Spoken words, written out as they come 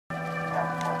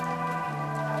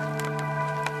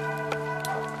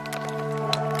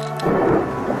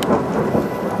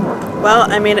Well,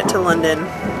 I made it to London.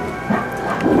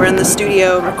 We're in the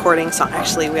studio recording songs.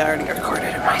 Actually, we already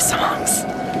recorded my songs.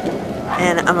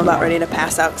 And I'm about ready to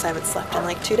pass out because I haven't slept in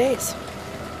like 2 days.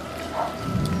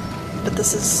 But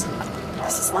this is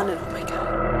London, oh my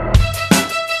god.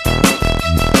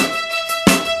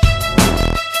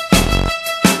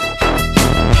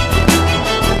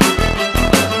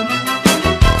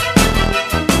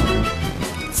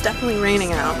 It's definitely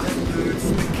raining out.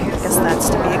 I guess that's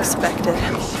to be expected.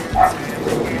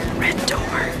 Red door.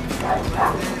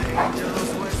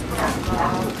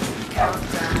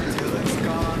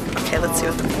 Okay, let's see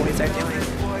what the boys are doing.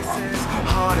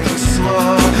 Hot and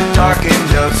slow, darkened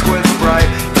notes with bright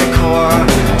decor.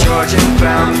 Georgian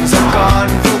fountains are gone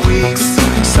for weeks.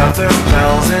 Southern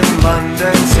bells in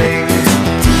London sing.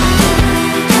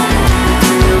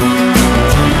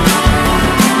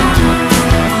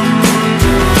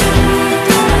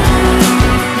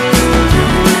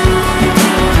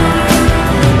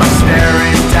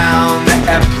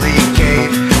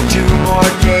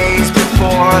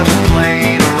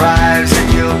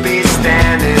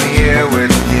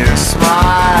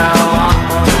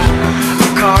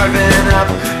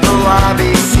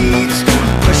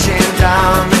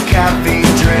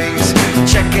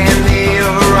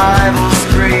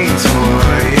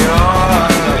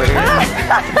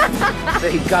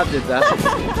 God did that.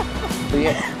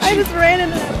 Yeah. I just ran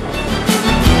into it.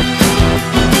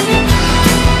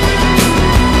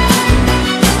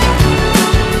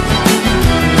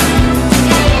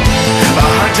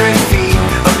 100 feet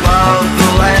above the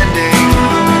landing,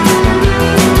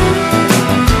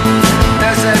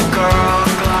 there's a girl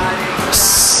gliding.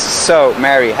 So,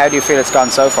 Mary, how do you feel it's gone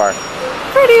so far?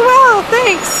 Pretty well,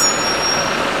 thanks.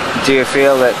 Do you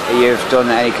feel that you've done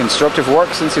any constructive work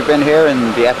since you've been here in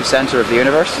the epicenter of the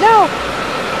universe? No.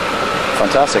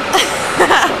 Fantastic.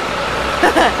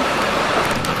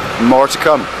 More to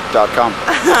come.com.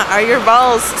 Are your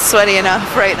balls sweaty enough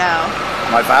right now?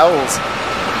 My bowels.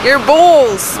 Your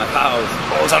balls. My bowels.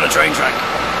 Balls on a train track.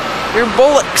 Your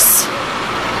bullocks.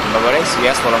 My buddies?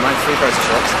 Yes, well, I'm wearing 3 pairs of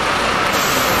shorts.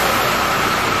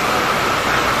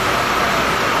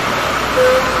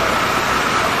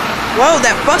 Whoa,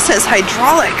 that bus has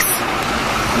hydraulics.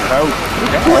 Oh.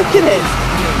 Look at it.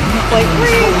 Like,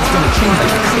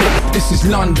 this is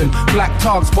London. Black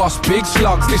togs, boss, big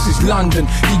slugs. This is London.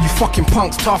 Give you fucking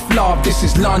punks tough love. This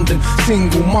is London.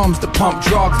 Single moms that pump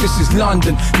drugs. This is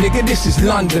London. Nigga, this is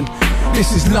London.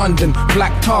 This is London.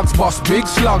 Black togs, boss, big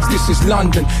slugs. This is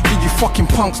London. Give you fucking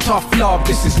punks tough love.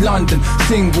 This is London.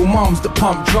 Single moms that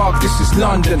pump drugs. This is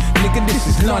London. Nigga, this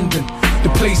is London. The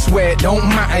place where it don't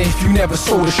matter if you never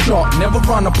sold a shot. Never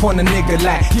run up on a nigga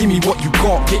like, give me what you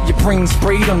got. Get your brains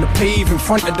sprayed on the pave in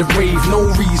front of the rave. No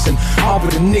reason,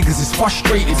 other than niggas is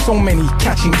frustrated. So many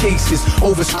catching cases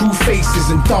over screw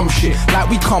faces and dumb shit. Like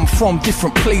we come from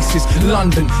different places.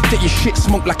 London, get your shit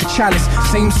smoked like a chalice.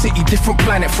 Same city, different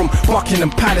planet from Buckingham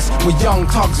Palace. Where young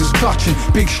tugs is clutching,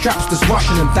 big straps that's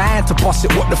rushing and dying to bust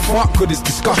it. What the fuck good is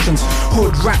discussions.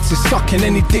 Hood rats is sucking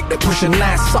any dick that push a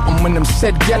nice something. When them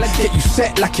said yellow, get you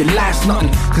set like your life's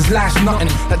nothing. Cause life's nothing,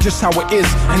 that's just how it is.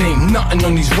 And ain't nothing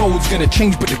on these roads gonna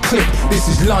change but the clip. This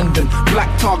is London.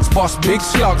 Black togs, boss, big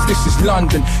slugs. This is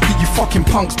London. Give you fucking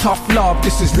punks tough love.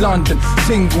 This is London.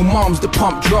 Single moms that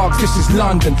pump drugs. This is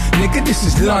London. Nigga, this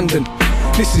is London.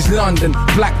 This is London.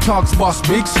 Black togs, boss,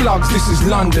 big slugs. This is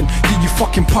London. Give you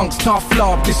fucking punks tough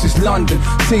love. This is London.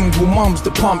 Single moms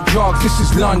that pump drugs. This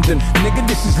is London. Nigga,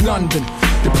 this is London.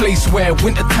 The place where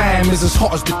winter time is as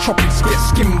hot as the tropics. Get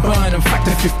skin burn and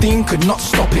factor 15 could not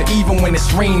stop it. Even when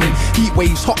it's raining, heat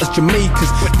waves hot as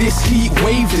Jamaica's. But this heat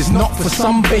wave is not for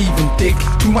sunbathing, dick.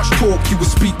 Too much talk, you will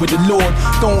speak with the Lord.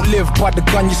 Don't live by the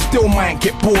gun, you still might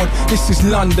get bored. This is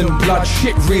London, blood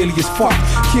shit really is fucked.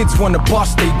 Kids wanna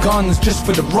bust their guns just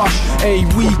for the rush. A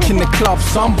week in the club,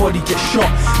 somebody gets shot.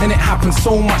 And it happens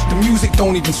so much, the music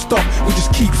don't even stop. We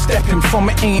just keep stepping from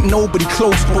it, ain't nobody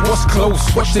close. But what's close?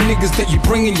 Watch the niggas that you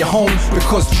bringing you home,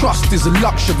 because trust is a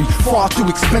luxury, far too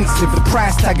expensive. The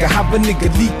price tag of have a nigga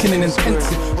leaking in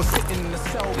intensive. Or sitting in the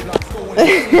cell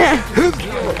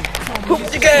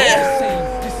Hoop the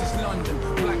gas. This is London.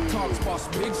 Black togs, boss,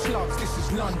 big slugs. This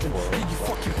is London. Give you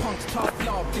fucking punks tough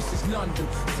love. This is London.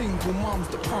 Single moms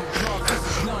that pump drugs.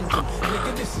 This is London.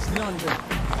 Nigga, this is London.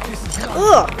 This is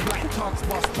London. Black togs,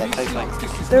 boss, big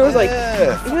slugs. There was like,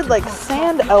 you had like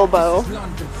sand elbow.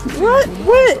 What?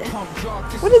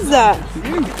 What is that?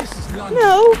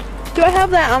 No. Do I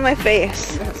have that on my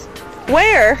face? Yes.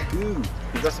 Where?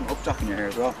 You've got some updock in your hair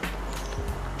as well.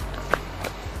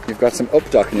 You've got some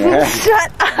updock in your hair.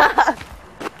 Shut up!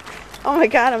 Oh my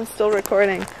god, I'm still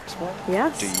recording.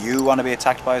 Yes. Do you want to be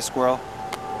attacked by a squirrel?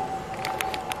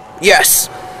 Yes!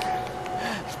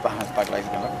 His back legs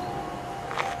are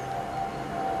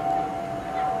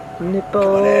going.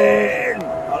 Nipple.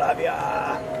 I'll have ya.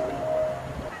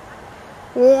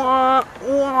 Wah,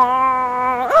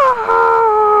 wah.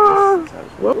 Ah.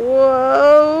 Whoa.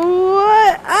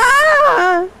 What?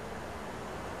 Ah!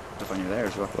 Up on you there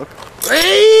as well. Look.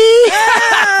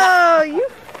 Oh, you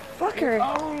fucker.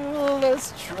 Oh,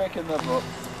 let's tricking them up.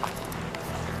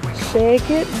 Shake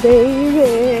it,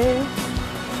 baby.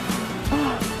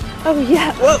 Oh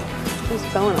yeah. Whoa. Just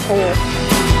fell in a hole.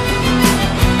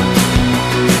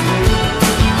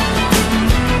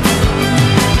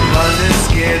 London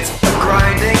skids, a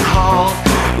grinding halt.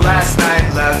 Last night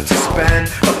left to spend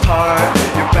apart.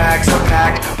 Your bags are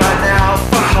packed by now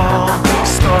for home.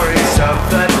 Stories of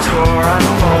the tour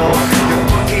unfold. Your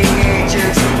booking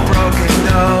agents, broken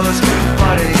nose,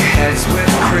 butting heads with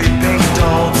creeping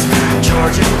dolts.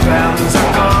 Georgian femmes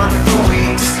are gone for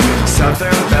weeks.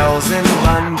 Southern bells in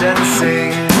London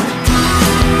sing.